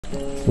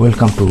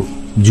Welcome to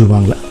Ju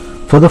Bangla.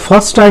 For the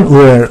first time,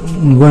 we are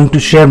going to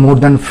share more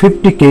than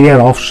 50 career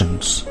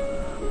options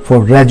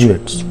for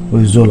graduates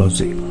with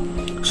zoology.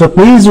 So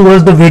please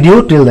watch the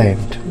video till the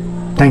end.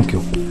 Thank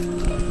you.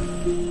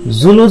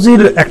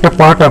 জুলজির একটা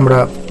part আমরা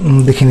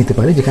দেখে নিতে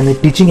পারি, যেখানে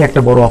teaching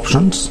একটা বড়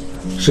options.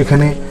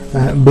 সেখানে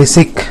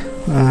basic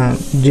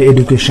যে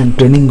এডুকেশন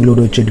ট্রেনিংগুলো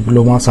রয়েছে,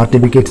 diploma,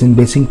 certificates in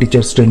basic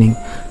teachers training,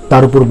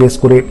 তার উপর বেস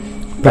করে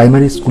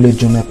প্রাইমারি স্কুলের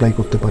জন্য অ্যাপ্লাই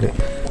করতে পারে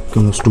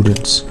কোনো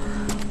স্টুডেন্টস।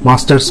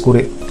 মাস্টার্স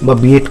করে বা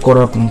বিএড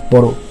করার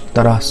পরও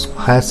তারা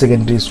higher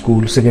secondary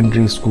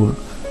school,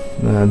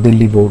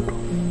 Delhi board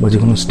বা যে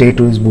কোনো state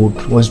wise board,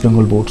 West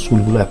Bengal board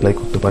স্কুলগুলো অ্যাপ্লাই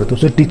করতে পারে। তো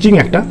সে টিচিং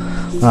একটা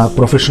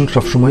প্রফেশন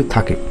সবসময়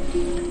থাকে।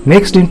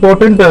 নেক্সট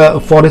ইম্পর্টেন্ট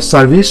ফরেস্ট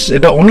সার্ভিস,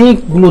 এটা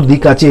অনেকগুলো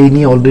দিক আছে, এই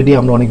নিয়ে অলরেডি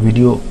আমরা অনেক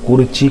ভিডিও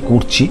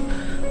করছি।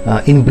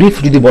 ইন ব্রিফ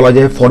যদি বলা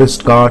যায়,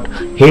 forest guard,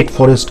 head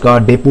forest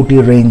guard, deputy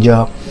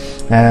ranger,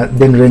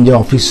 then ranger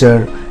officer,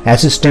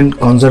 assistant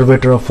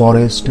conservator of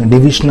forest,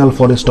 divisional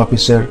forest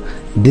officer,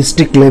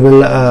 district level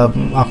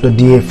after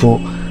DFO,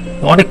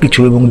 অনেক কিছু,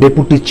 এবং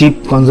deputy chief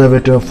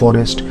conservator of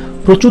forest,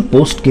 প্রচুর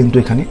পোস্ট কিন্তু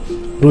এখানে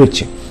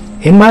রয়েছে।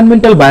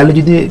 এনভায়রনমেন্টাল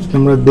বায়োলজি দিয়ে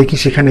আমরা দেখি,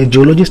 সেখানে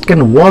geologist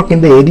can work in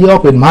the area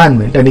of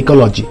environment and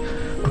ecology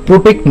to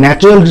protect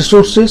natural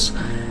resources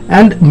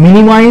and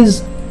minimise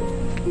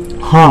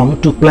harm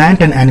to plant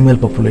and animal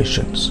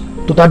populations.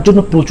 তো তার জন্য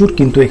প্রচুর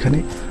কিন্তু এখানে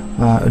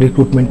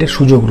রিক্রুটমেন্টের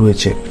সুযোগ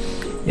রয়েছে।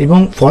 এবং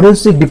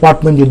ফরেন্সিক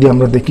ডিপার্টমেন্ট যদি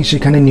আমরা দেখি,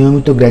 সেখানে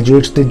নিয়মিত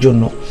গ্র্যাজুয়েটসদের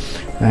জন্য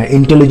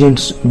intelligence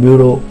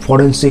bureau,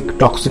 forensic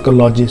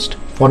toxicologist,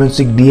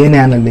 forensic DNA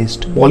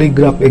analyst,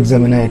 polygraph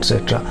examiner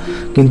etcetera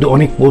কিন্তু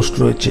অনেক পোস্ট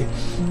রয়েছে।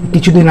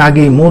 কিছুদিন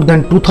আগে মোর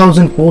দ্যান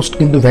 2000 পোস্ট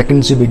কিন্তু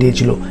ভ্যাকেন্সি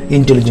বেরিয়েছিল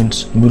ইন্টেলিজেন্স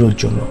ব্যুরোর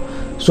জন্য।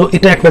 সো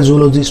এটা একটা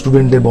জুলজি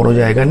স্টুডেন্টদের বড়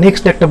জায়গা।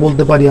 নেক্সট একটা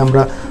বলতে পারি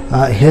আমরা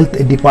হেলথ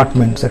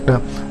ডিপার্টমেন্টস,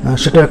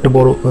 সেটাও একটা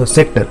বড়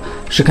সেক্টর।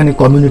 সেখানে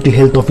community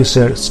health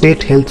officer, state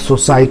health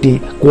society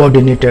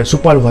coordinator,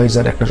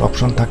 supervisor একটা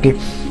অপশন থাকে।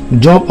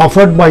 Job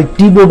offered by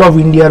tea board of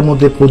ইন্ডিয়ার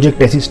মধ্যে প্রজেক্ট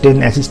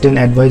অ্যাসিস্ট্যান্ট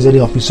অ্যাডভাইজারি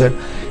অফিসার,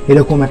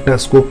 এরকম একটা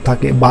স্কোপ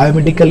থাকে।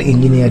 বায়োমেডিক্যাল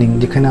ইঞ্জিনিয়ারিং,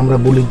 যেখানে আমরা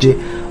বলি যে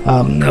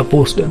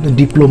post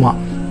diploma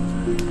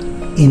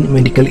in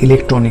medical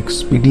electronics,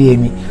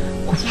 পিডিএমই,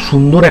 খুব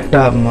সুন্দর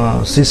একটা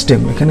সিস্টেম।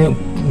 এখানে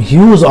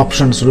হিউজ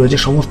অপশনস রয়েছে,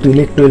 সমস্ত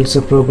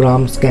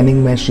ইলেকট্রোএলসিপ্রোগ্রাম, scanning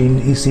machine,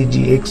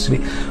 ECG, x-ray,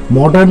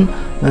 modern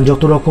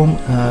যত রকম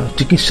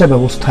চিকিৎসা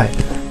ব্যবস্থায়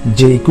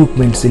যে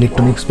ইকুইপমেন্টস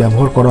ইলেকট্রনিক্স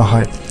ব্যবহার করা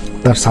হয়,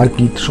 তার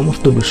সার্কিট,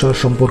 সমস্ত বিষয়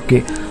সম্পর্কে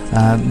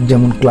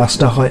যেমন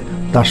ক্লাসটা হয়,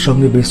 তার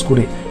সঙ্গে বেস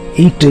করে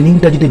এই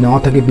ট্রেনিংটা যদি নেওয়া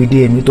থাকে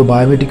বিডিএমই, তো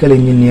বায়োমেডিক্যাল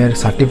ইঞ্জিনিয়ার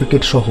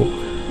সার্টিফিকেট সহ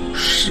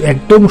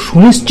একদম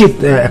সুনিশ্চিত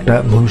একটা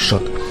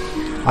ভবিষ্যৎ।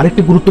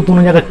 আরেকটি গুরুত্বপূর্ণ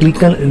জায়গা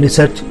ক্লিনিক্যাল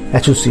রিসার্চ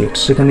অ্যাসোসিয়েটস,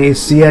 সেখানে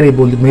সিআরএ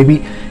বলতে maybe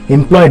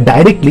employed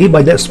directly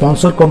by the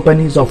sponsor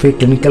companies of a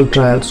clinical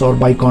trials or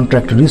by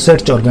contract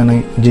research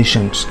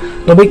organisations.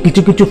 তবে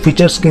কিছু কিছু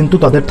ফিচার্স কিন্তু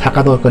তাদের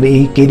থাকা দরকার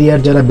এই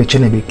কেরিয়ার যারা বেছে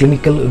নেবে,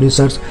 ক্লিনিক্যাল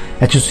রিসার্চ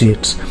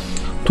অ্যাসোসিয়েটস।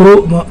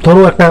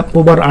 থরো একটা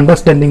প্রপার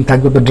আন্ডারস্ট্যান্ডিং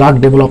থাকবে the drug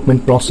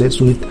development process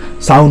with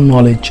sound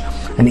knowledge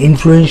and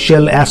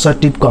influential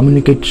assertive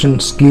communication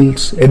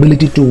skills,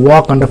 ability to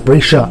work under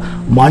pressure,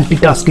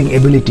 multitasking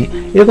ability,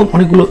 এরকম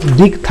অনেকগুলো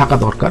দিক থাকা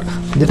দরকার,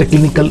 যেটা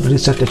ক্লিনিক্যাল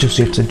রিসার্চ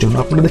অ্যাসোসিয়েটস এর জন্য।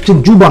 আপনারা দেখছেন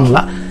জু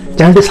বাংলা,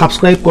 চ্যানেলটি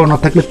সাবস্ক্রাইব করা না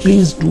থাকলে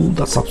please do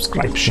the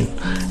subscription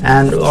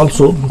and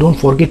also don't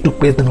forget to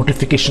press the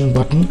notification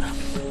button.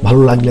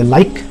 ভালো লাগলে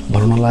লাইক,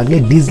 ভালো না লাগলে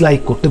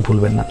ডিসলাইক করতে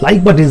ভুলবেন না। লাইক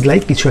বা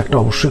ডিসলাইক কিছু একটা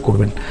অবশ্যই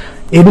করবেন।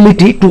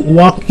 এবিলিটি টু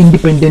ওয়ার্ক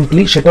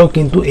ইন্ডিপেন্ডেন্টলি, সেটাও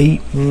কিন্তু এই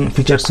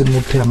ফিচার্সের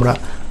মধ্যে আমরা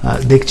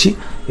দেখছি।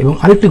 এবং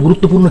আরেকটি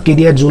গুরুত্বপূর্ণ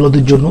কেরিয়ার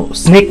জুলজির জন্য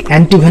snake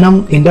antivenom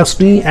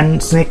industry and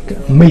snake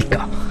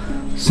মিল্কা।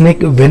 Snake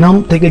venom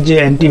থেকে যে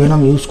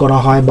অ্যান্টিভেনাম ইউজ করা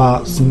হয়, বা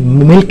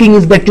milking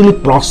is the actually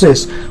process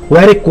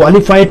war A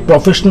qualified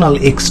professional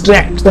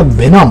extract the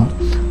venom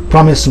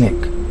from a snake.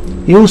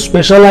 Use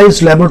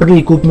specialised laboratory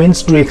equipments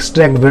two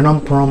extract venom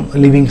from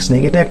living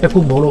snake. এটা একটা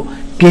খুব বড়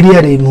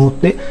career এই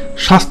মুহূর্তে,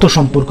 স্বাস্থ্য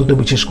সম্পর্কিত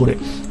বিশেষ করে।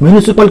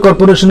 মিউনিসিপ্যাল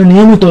কর্পোরেশনে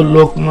নিয়মিত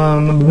লোক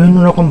বিভিন্ন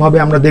রকমভাবে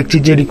আমরা দেখছি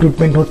যে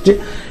রিক্রুটমেন্ট হচ্ছে।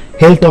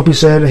 Health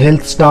officer,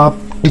 health staff,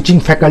 teaching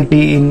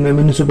faculty in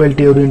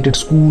municipality oriented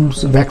schools,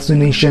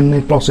 vaccination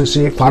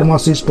প্রসেসে,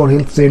 pharmacist for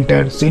health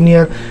centre,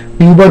 senior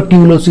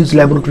tuberculosis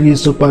laboratory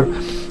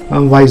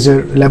supervisor,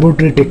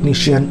 laboratory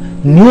technician,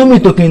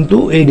 নিয়মিত কিন্তু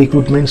এই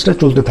রিক্রুটমেন্টসটা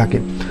চলতে থাকে।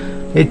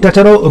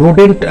 তাছাড়াও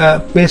রোডেন্ট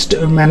পেস্ট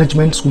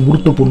ম্যানেজমেন্ট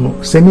গুরুত্বপূর্ণ।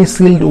 Semi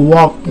skilled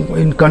work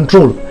in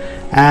control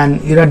and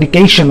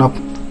eradication of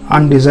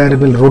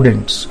undesirable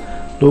রোডেন্টস।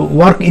 তো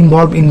work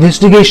involve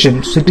investigation,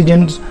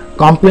 citizens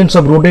complaints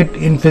of rodent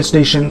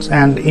ইনফেস্টেশনস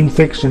and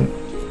infection,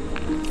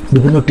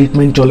 বিভিন্ন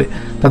treatment চলে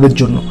তাদের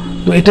জন্য।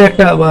 তো এটা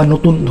একটা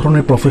নতুন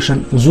ধরনের প্রফেশন।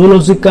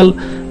 জুওলজিক্যাল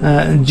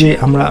যে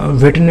আমরা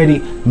ভেটেরিনারি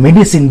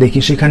মেডিসিন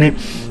দেখি, সেখানে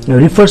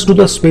রিফার্স টু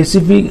দ্য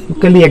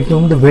স্পেসিফিক্যালি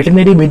একদম the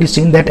veterinary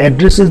medicine that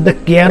addresses the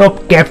care of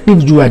captive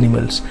zoo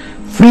animals,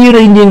 free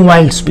ranging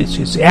wild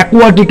species,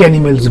 aquatic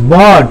animals,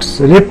 birds,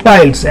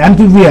 reptiles,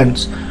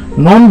 amphibians,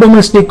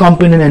 non-domestic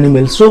companion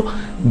animals. So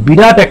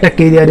বিরাট একটা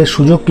ক্যারিয়ারের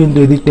সুযোগ কিন্তু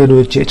এদিকটায়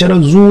রয়েছে। এছাড়াও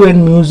জু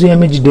অ্যান্ড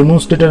মিউজিয়ামে যে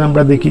ডেমনস্ট্রেটর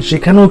আমরা দেখি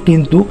সেখানেও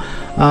কিন্তু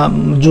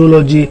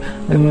জুলজি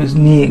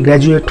নিয়ে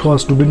গ্র্যাজুয়েট হওয়া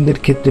স্টুডেন্টদের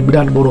ক্ষেত্রে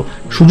বিরাট বড়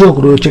সুযোগ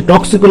রয়েছে।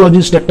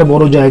 টক্সিকোলজিস্ট একটা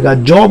বড় জায়গা।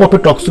 Job of A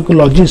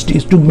toxicologist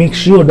is to make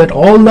sure that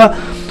all the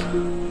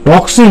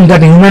toxins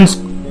that humans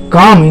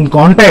come in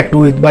contact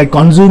with by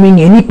consuming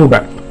any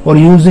product or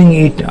using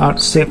it are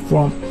safe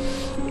from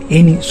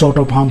any sort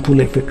of harmful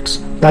effects.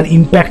 তার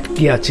impact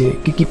কি আছে,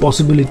 কি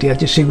possibility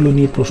আছে, সেগুলো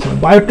নিয়ে প্রশ্ন।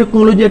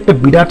 Biotechnology একটা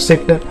বিরাট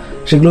sector,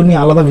 সেগুলো নিয়ে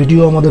আলাদা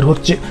ভিডিও আমাদের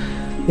হচ্ছে।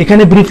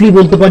 এখানে ব্রিফলি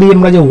বলতে পারি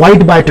আমরা যে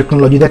white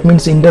biotechnology, that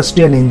means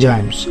industry and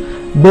enzymes.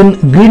 Then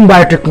green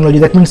biotechnology,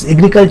 that means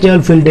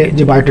agricultural ফিল্ডে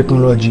যে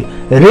biotechnology.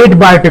 Red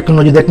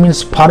biotechnology, that means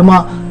Pharma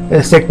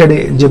সেক্টরে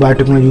যে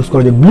বায়োটেকনোলজি ইউজ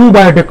করা যায়। Blue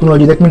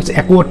biotechnology, that means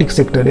aquatic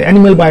সেক্টরে।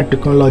 Animal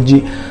biotechnology,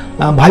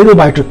 ভাইরো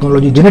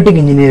biotechnology, genetic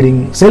engineering,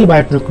 sell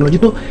biotechnology.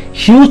 তো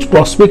huge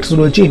prospects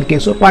রয়েছে in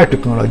case of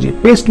biotechnology.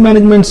 Paste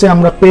ম্যানেজমেন্টসে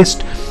আমরা পেস্ট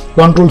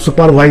কন্ট্রোল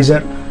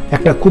সুপারভাইজার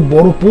একটা খুব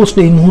বড় পোস্ট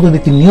এই মুহূর্তে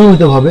দেখতে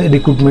নিয়মিতভাবে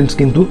রিক্রুটমেন্টস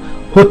কিন্তু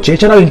হচ্ছে।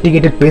 এছাড়াও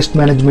ইন্টিগ্রেটেড পেস্ট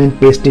ম্যানেজমেন্ট,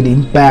 পেস্টের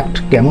ইম্প্যাক্ট,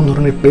 কেমন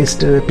ধরনের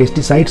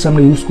পেস্টিসাইডস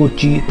আমরা ইউজ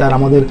করছি, তার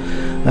আমাদের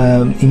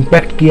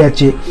ইম্প্যাক্ট কী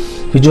আছে,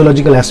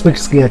 ফিজিওলজিক্যাল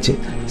অ্যাসপেক্টস কী আছে।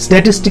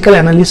 স্ট্যাটিস্টিক্যাল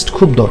অ্যানালিস্ট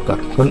খুব দরকার,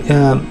 কারণ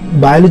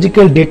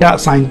biological data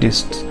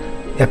scientist,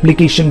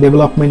 application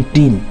development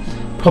team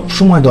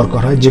সবসময়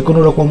দরকার হয়। যে কোনো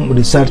রকম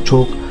রিসার্চ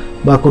হোক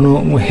বা কোনো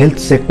হেলথ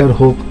সেক্টর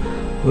হোক,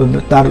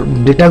 তার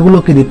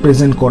ডেটাগুলোকে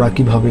রিপ্রেজেন্ট করা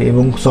কিভাবে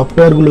এবং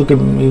সফটওয়্যারগুলোকে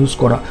ইউজ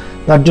করা,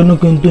 তার জন্য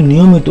কিন্তু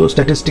নিয়মিত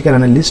স্ট্যাটিস্টিক্যাল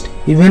অ্যানালিস্ট,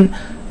 ইভেন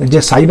যে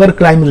সাইবার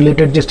ক্রাইম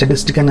রিলেটেড যে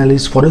স্ট্যাটিস্টিক্যাল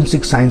অ্যানালিস্ট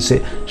ফরেন্সিক সায়েন্সে,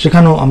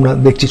 সেখানেও আমরা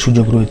দেখছি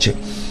সুযোগ রয়েছে।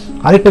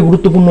 আরেকটা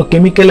গুরুত্বপূর্ণ,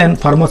 chemical and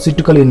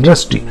pharmaceutical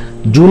industry.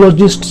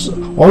 জুলজিস্টস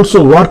also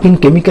work in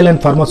chemical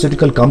and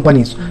pharmaceutical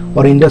companies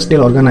or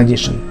industrial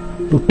organization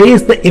to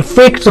test the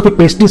effects of a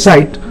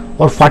pesticide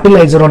or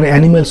fertilizer on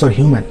animals or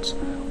humans,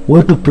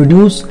 way to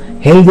produce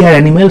healthier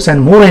animals and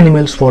more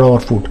animals for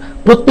our food.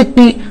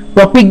 প্রত্যেকটি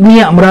topic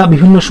নিয়ে আমরা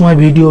বিভিন্ন সময়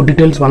video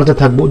details বানাতে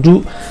থাকবো।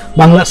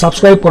 Bangla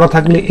subscribe করা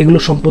থাকলে এগুলো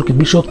সম্পর্কে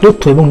বিশদ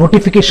তথ্য এবং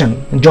নোটিফিকেশন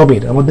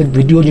জবের, আমাদের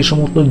ভিডিও যে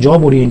সমস্ত job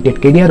oriented,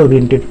 career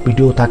oriented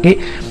video থাকে,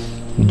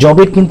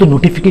 জবের কিন্তু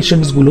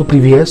নোটিফিকেশনসগুলো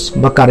প্রিভিয়াস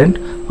বা কারেন্ট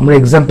আমরা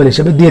এক্সাম্পল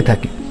হিসেবে দিয়ে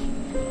থাকি।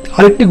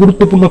 আরেকটি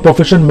গুরুত্বপূর্ণ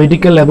profession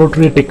medical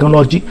laboratory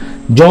technology.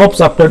 Jobs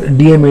after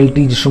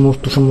DMLT যে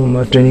সমস্ত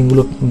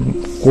ট্রেনিংগুলো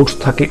কোর্স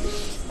থাকে,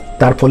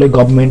 তার ফলে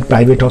government,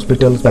 private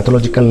hospital,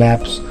 pathological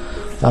labs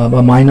বা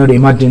minor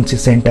emergency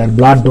centre,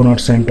 blood donor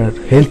centre,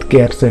 health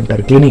care centre,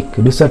 clinic,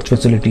 research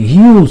facility,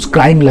 huge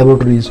crime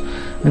laboratories,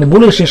 মানে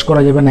বলে শেষ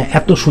করা যাবে না,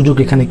 এত সুযোগ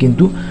এখানে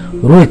কিন্তু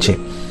রয়েছে।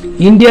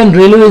 ইন্ডিয়ান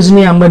রেলওয়েজ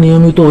নিয়ে আমরা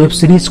নিয়মিত ওয়েব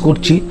সিরিজ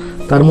করছি,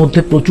 তার মধ্যে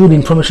প্রচুর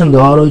ইনফরমেশন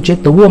দেওয়া রয়েছে।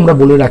 তবুও আমরা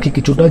বলে রাখি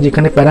কিছুটা,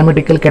 যেখানে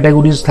প্যারামেডিক্যাল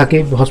ক্যাটাগরিজ থাকে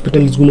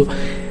হসপিটালসগুলো,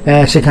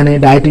 সেখানে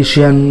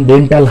dietician,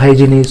 dental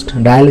hygienist,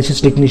 dialysis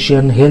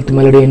technician, health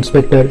malaria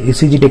inspector,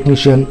 ECG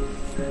technician,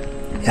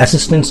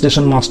 assistant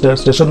station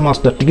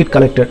master, ticket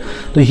collector.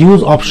 So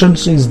huge options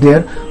is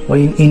there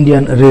in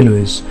Indian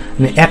railways.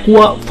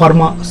 Aqua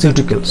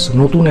pharmaceuticals,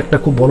 নতুন একটা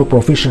খুব বড়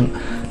profession,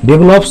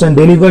 develops and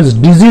delivers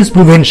disease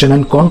prevention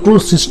and control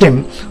system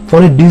for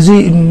a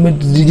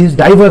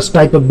diverse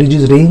type of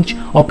disease range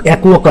of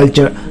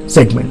aquaculture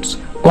segments.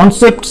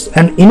 Concepts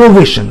and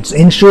innovations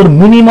ensure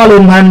minimal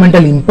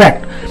environmental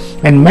impact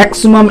and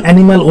maximum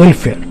animal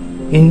welfare.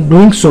 In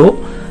doing so,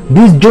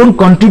 these don't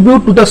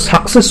contribute to the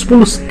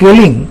successful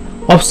scaling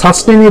of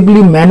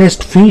sustainably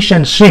managed fish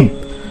and shrimp.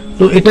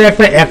 তো এটা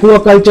একটা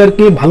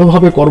অ্যাকুয়াকালচারকে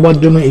ভালোভাবে করবার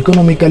জন্য,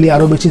 economically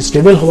আরো বেশি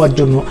stable হওয়ার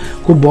জন্য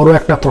খুব বড়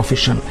একটা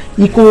প্রফেশন।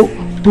 ইকো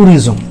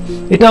ট্যুরিজম,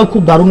 এটাও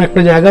খুব দারুণ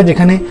একটা জায়গা,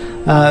 যেখানে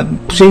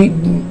সেই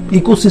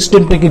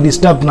ইকোসিস্টেমটাকে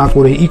ডিস্টার্ব না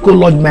করে, eco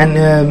lodge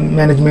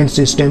management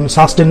system,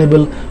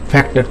 sustainable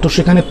factor, তো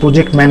সেখানে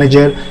project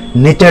manager,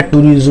 nature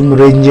tourism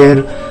ranger,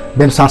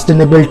 then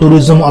sustainable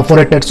tourism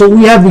operator. So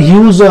we have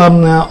huge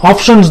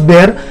options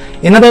there.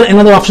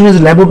 Another option is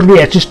laboratory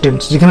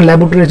assistants, যেখানে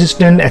laboratory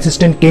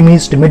assistant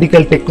chemist,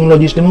 medical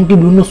technologist এবং কি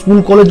বিভিন্ন school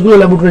কলেজগুলো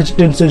laboratory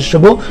assistants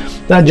হিসেবেও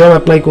তারা job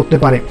apply করতে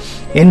পারে।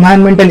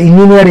 environmental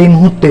engineer এই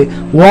মুহূর্তে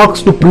works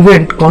to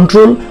prevent,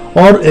 control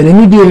or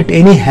remediate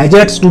any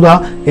hazards to the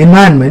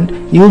environment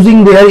using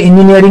their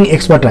engineering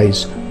expertise.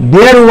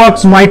 Their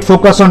works might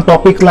focus on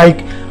topics like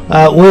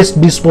waste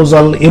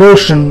disposal,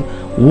 erosion,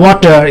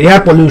 water,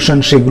 air pollution,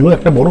 সেগুলো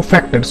একটা বড়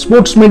factor.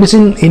 Sports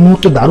medicine এই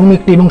মুহূর্তে দারুণ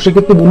একটি, এবং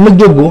সেক্ষেত্রে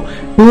উল্লেখযোগ্য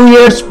 2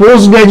 years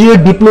post graduate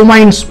diploma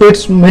in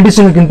sports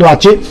medicine কিন্তু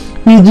আছে,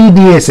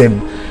 PGDSM।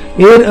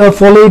 এর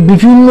ফলে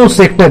বিভিন্ন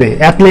সেক্টরে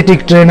অ্যাথলেটিক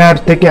ট্রেনার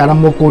থেকে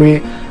আরম্ভ করে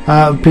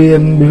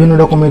বিভিন্ন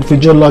রকমের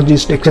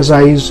ফিজিওলজিস্ট,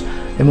 এক্সারসাইজ,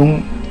 এবং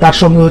তার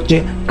সঙ্গে হচ্ছে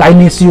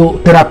কাইনেসিও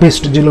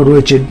থেরাপিস্ট যেগুলো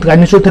রয়েছে।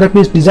 কাইনেসিও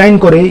থেরাপিস্ট ডিজাইন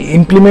করে,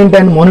 implement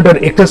and monitor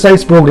exercise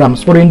programs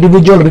for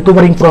individual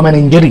recovering from an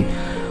injury.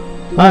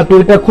 তো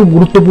এটা খুব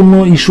গুরুত্বপূর্ণ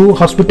ইস্যু,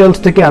 হসপিটালস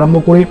থেকে আরম্ভ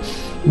করে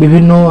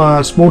বিভিন্ন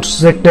স্পোর্টস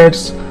সেক্টরস,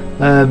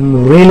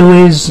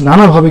 রেলওয়েজ,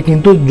 নানাভাবে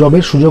কিন্তু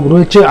জবের সুযোগ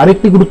রয়েছে।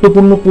 আরেকটি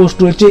গুরুত্বপূর্ণ পোস্ট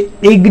রয়েছে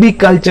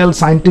এগ্রিকালচারাল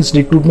সায়েন্টিস্ট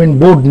রিক্রুটমেন্ট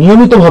বোর্ড,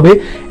 নিয়মিতভাবে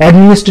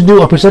অ্যাডমিনিস্ট্রেটিভ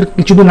অফিসার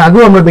কিছুদিন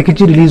আগেও আমরা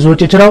দেখেছি রিলিজ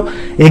হয়েছে। এছাড়াও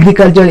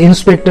agriculture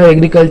inspector,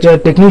 agriculture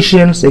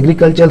technicians,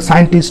 agriculture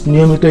scientist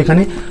নিয়মিত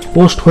এখানে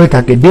পোস্ট হয়ে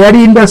থাকে।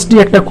 ডেয়ারি ইন্ডাস্ট্রি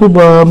একটা খুব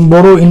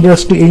বড়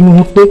ইন্ডাস্ট্রি এই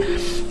মুহূর্তে,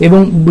 এবং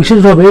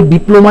বিশেষভাবে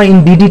diploma in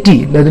DDT,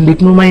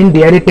 diploma in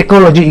dairy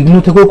technology, IGNOU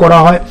থেকেও করা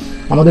হয়।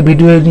 আমাদের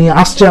ভিডিও নিয়ে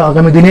আসছে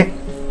আগামী দিনে।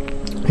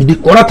 যদি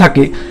করা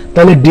থাকে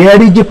তাহলে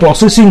ডেয়ারি যে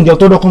প্রসেসিং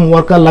যত রকম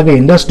ওয়ার্কার লাগে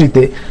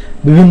ইন্ডাস্ট্রিতে,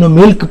 বিভিন্ন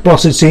milk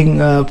processing,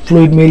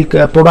 fluid milk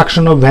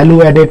production of value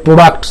added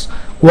products,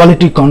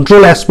 quality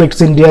control aspects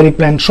in dairy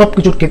plant, সব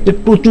কিছুর ক্ষেত্রে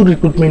প্রচুর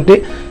রিক্রুটমেন্টে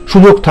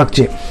সুযোগ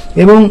থাকছে।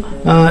 এবং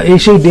এই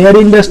সেই ডেয়ারি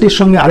ইন্ডাস্ট্রির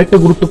সঙ্গে আরেকটা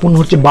গুরুত্বপূর্ণ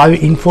হচ্ছে বায়ো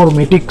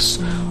ইনফরমেটিক্স,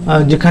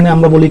 যেখানে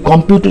আমরা বলি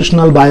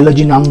কম্পিউটেশনাল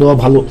বায়োলজি নাম দেওয়া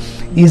ভালো,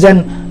 is an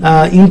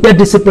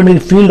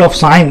interdisciplinary field of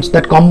science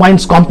that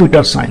combines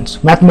computer science,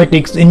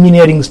 mathematics,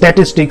 engineering,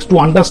 statistics to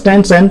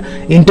understand and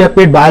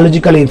interpret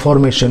biological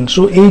information.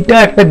 So এইটা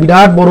একটা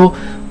বিরাট বড়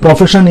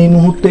প্রফেশন এই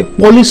মুহূর্তে।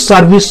 পুলিশ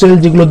সার্ভিস সেল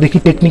যেগুলো দেখি,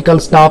 technical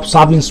staff,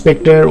 sub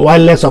inspector,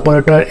 wireless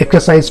operator,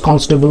 exercise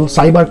constable,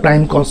 cyber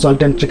crime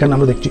consultant, সেখানে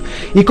আমরা দেখছি।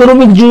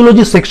 ইকোনমিক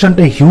জিওলজি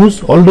সেকশনটা হিউজ,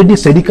 অলরেডি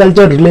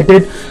সেরিকালচার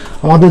রিলেটেড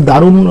আমাদের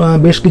দারুণ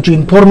বেশ কিছু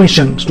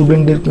ইনফরমেশন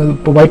স্টুডেন্টদের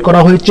প্রোভাইড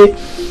করা হয়েছে,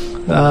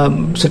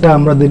 সেটা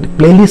আমাদের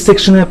প্লেলিস্ট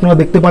সেকশনে আপনারা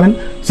দেখতে পারেন।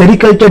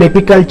 Sericulture,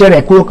 apiculture,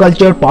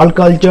 aquaculture, pearl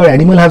culture,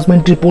 animal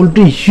husbandry,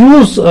 poultry,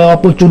 huge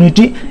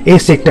opportunity এই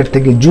সেক্টর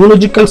থেকে।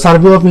 জিওলজিক্যাল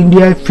সার্ভে অফ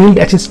ইন্ডিয়ায় field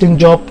assistant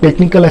job,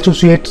 technical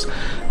associates,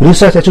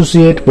 research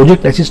associate,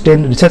 project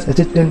assistant, research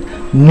assistant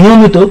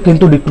নিয়মিত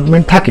কিন্তু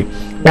রিক্রুটমেন্ট থাকে।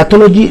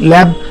 প্যাথোলজি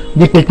ল্যাব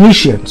যে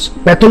টেকনিশিয়ানস,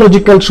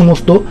 প্যাথোলজিক্যাল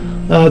সমস্ত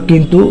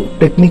কিন্তু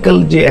টেকনিক্যাল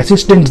যে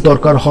অ্যাসিস্ট্যান্টস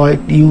দরকার হয়,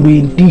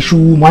 urine,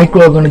 tissue,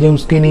 micro organism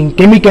screening,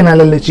 chemical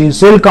analysis,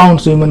 sell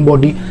counts, human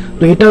body,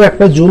 তো এটাও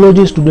একটা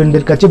জুলজি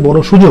স্টুডেন্টদের কাছে বড়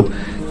সুযোগ।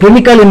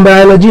 কেমিক্যাল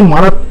এমব্রায়োলজি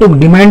মারাত্মক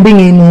ডিমান্ডিং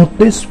এই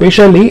মুহূর্তে,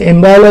 স্পেশালি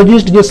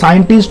এমব্রায়োলজিস্ট যে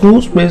scientist who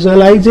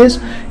স্পেশালাইজেস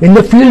in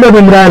the field of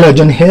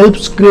embryology and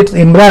helps create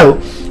embryo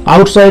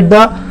outside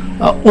the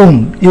womb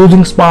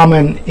using sperm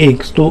and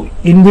eggs. তো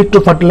ইন ভিট্রো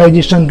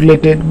ফার্টিলাইজেশন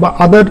রিলেটেড বা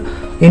আদার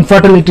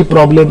ইনফার্টিলিটি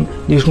প্রবলেম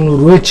যেগুলো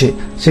রয়েছে,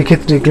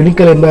 সেক্ষেত্রে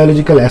ক্লিনিক্যাল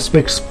এমব্রায়োলজিক্যাল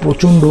অ্যাসপেক্টস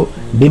প্রচণ্ড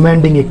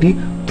ডিমান্ডিং একটি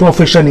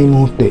প্রফেশন এই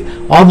মুহূর্তে।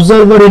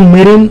 Observer in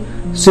marine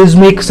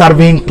seismic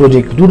surveying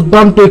project,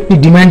 দুর্দান্ত একটি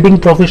ডিমান্ডিং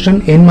প্রফেশন।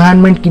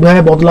 এনভায়রনমেন্ট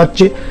কিভাবে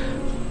বদলাচ্ছে,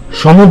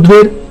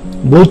 সমুদ্রের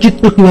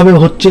বৈচিত্র্য কিভাবে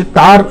হচ্ছে,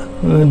 তার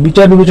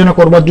বিচার বিবেচনা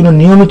করবার জন্য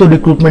নিয়মিত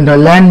রিক্রুটমেন্ট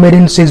হয়। Land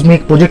marine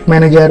seismic project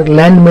manager,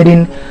 land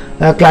marine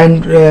client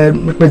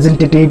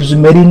representatives,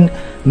 marine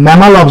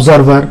mammal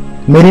observer,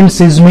 marine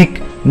seismic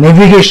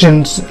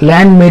নেভিগেশনস,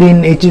 land marine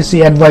HSC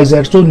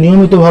adviser. So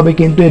নিয়মিতভাবে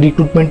কিন্তু এই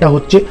রিক্রুটমেন্টটা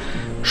হচ্ছে।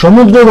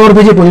 সমুদ্র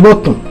গর্ভে যে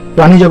পরিবর্তন,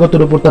 প্রাণী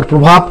জগতের উপর তার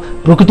প্রভাব,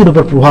 প্রকৃতির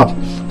উপর প্রভাব,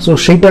 সো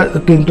সেইটা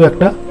কিন্তু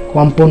একটা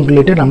কম্পাউন্ড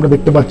রিলেটেড আমরা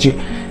দেখতে পাচ্ছি।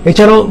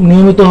 এছাড়াও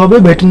নিয়মিতভাবে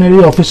ভেটেরিনারি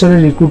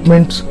অফিসারের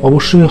রিক্রুটমেন্ট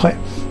অবশ্যই হয়।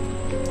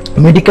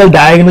 মেডিকেল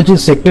ডায়াগনোসিস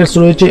সেক্টরস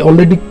রয়েছে,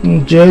 অলরেডি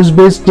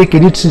চয়েস-বেসড যে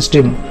ক্রেডিট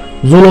সিস্টেম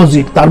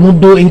জুলজি, তার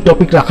মধ্যেও এই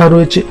টপিক রাখা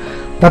রয়েছে।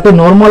 তাতে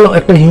নর্মাল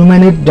একটা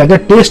হিউম্যানের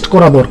জায়গায় টেস্ট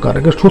করা দরকার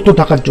একটা সুস্থ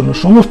থাকার জন্য,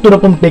 সমস্ত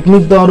রকম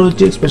টেকনিক দেওয়া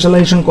রয়েছে।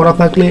 স্পেশালাইজেশন করা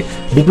থাকলে,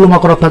 ডিপ্লোমা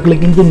করা থাকলে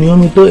কিন্তু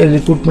নিয়মিত এর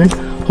রিক্রুটমেন্ট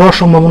হওয়ার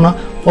সম্ভাবনা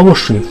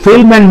অবশ্যই।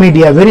 Film and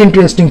media, very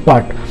interesting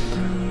part.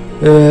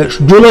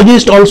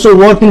 Zoologists also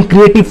work in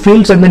creative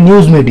fields and the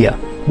news media.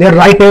 They are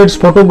writers,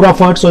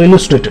 photographers or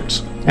illustrators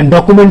and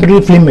documentary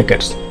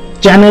filmmakers.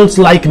 Channels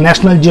like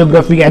National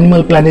Geographic,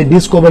 Animal Planet,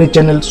 Discovery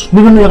Channels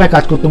বিভিন্ন জায়গায়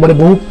কাজ করতে পারে।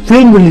 বহু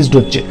film released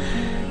হচ্ছে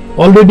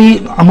already,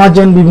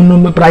 Amazon বিভিন্ন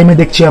প্রাইমে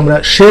দেখছি আমরা,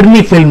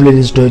 শেরনি ফিল্ম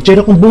রিলিজড হয়েছে,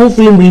 এরকম বহু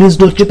ফিল্ম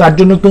রিলিজড হচ্ছে। তার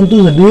জন্য কিন্তু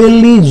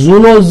রিয়েলি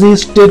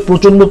জুলজিস্টের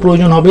প্রচন্ড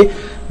প্রয়োজন হবে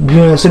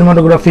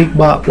সিনেমাটোগ্রাফিক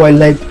বা ওয়াইল্ড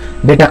লাইফ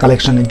ডেটা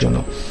কালেকশনের জন্য।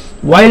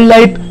 ওয়াইল্ড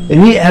লাইফ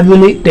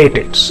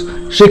রিহ্যাবিলিটেটরস,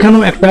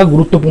 সেখানেও একটা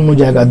গুরুত্বপূর্ণ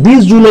জায়গা।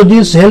 This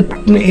zoologist help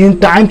in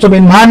Times of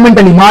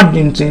environmental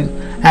ইমার্জেন্সিজ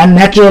and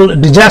natural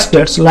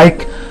disasters like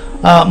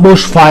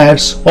Bush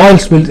fires, oil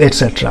স্পিলস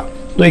etcetera.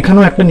 তো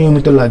এখানেও একটা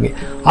নিয়মিত লাগে।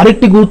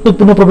 আরেকটি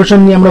গুরুত্বপূর্ণ প্রফেশন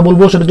নিয়ে আমরা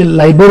বলবো, সেটা হচ্ছে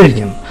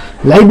লাইব্রেরিয়ান।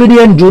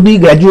 লাইব্রেরিয়ান যদি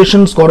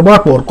গ্র্যাজুয়েশন করবার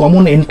পর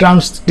কমন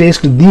এন্ট্রান্স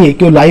টেস্ট দিয়ে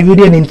কেউ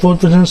লাইব্রেরিয়ান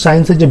ইনফরমেশন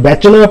সায়েন্সের যে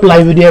bachelor of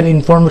librarian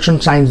information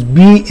science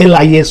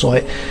BLIS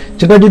হয়,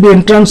 সেটা যদি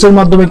এন্ট্রান্সের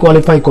মাধ্যমে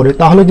কোয়ালিফাই করে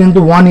তাহলে কিন্তু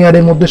 1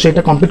 ইয়ারের মধ্যে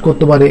সেটা কমপ্লিট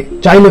করতে পারে।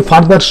 চাইলে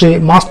further say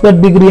master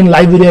degree in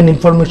librarian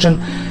information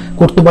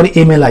করতে পারে,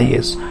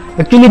 MLIS।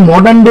 অ্যাকচুয়ালি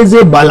মডার্ন ডেজে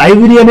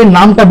লাইব্রেরিয়ানের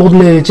নামটা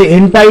বদলে গেছে,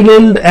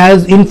 entitled as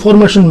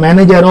information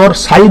manager or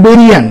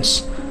সাইবেরিয়ানস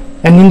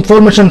and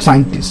information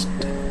scientist.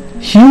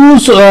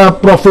 Huge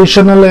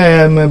professional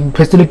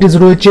facilities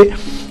রয়েছে,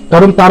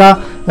 কারণ তারা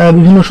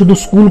বিভিন্ন শুধু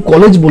স্কুল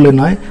কলেজ বলে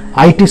নয়,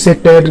 IT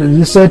সেক্টর,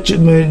 রিসার্চ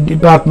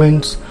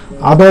ডিপার্টমেন্টস,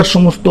 আদার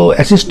সমস্ত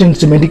অ্যাসিস্ট্যান্টস,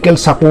 মেডিকেল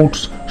সাপোর্টস,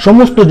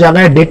 সমস্ত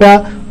জায়গায় ডেটা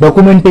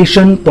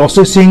ডকুমেন্টেশন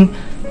প্রসেসিং,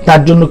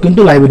 তার জন্য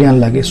কিন্তু লাইব্রেরিয়ান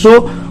লাগে। So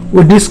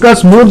we discuss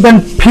more than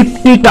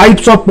 50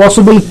 types of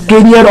possible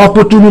career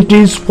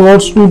opportunities for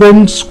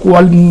students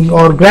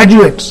or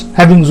graduates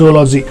having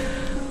zoology.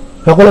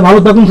 সকলে ভালো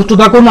থাকুন, সুস্থ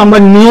থাকুন। আমরা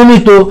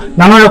নিয়মিত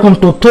নানা রকম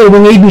তথ্য এবং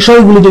এই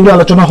বিষয়গুলি যেগুলো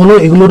আলোচনা হলো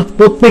এগুলোর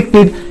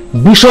প্রত্যেকটির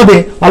বিশদে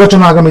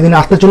আলোচনা আগামী দিনে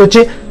আসতে চলেছে।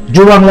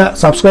 জো বাংলা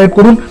সাবস্ক্রাইব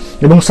করুন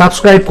এবং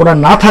সাবস্ক্রাইব করা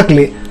না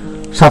থাকলে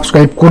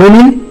সাবস্ক্রাইব করে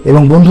নিন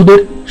এবং বন্ধুদের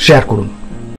শেয়ার করুন।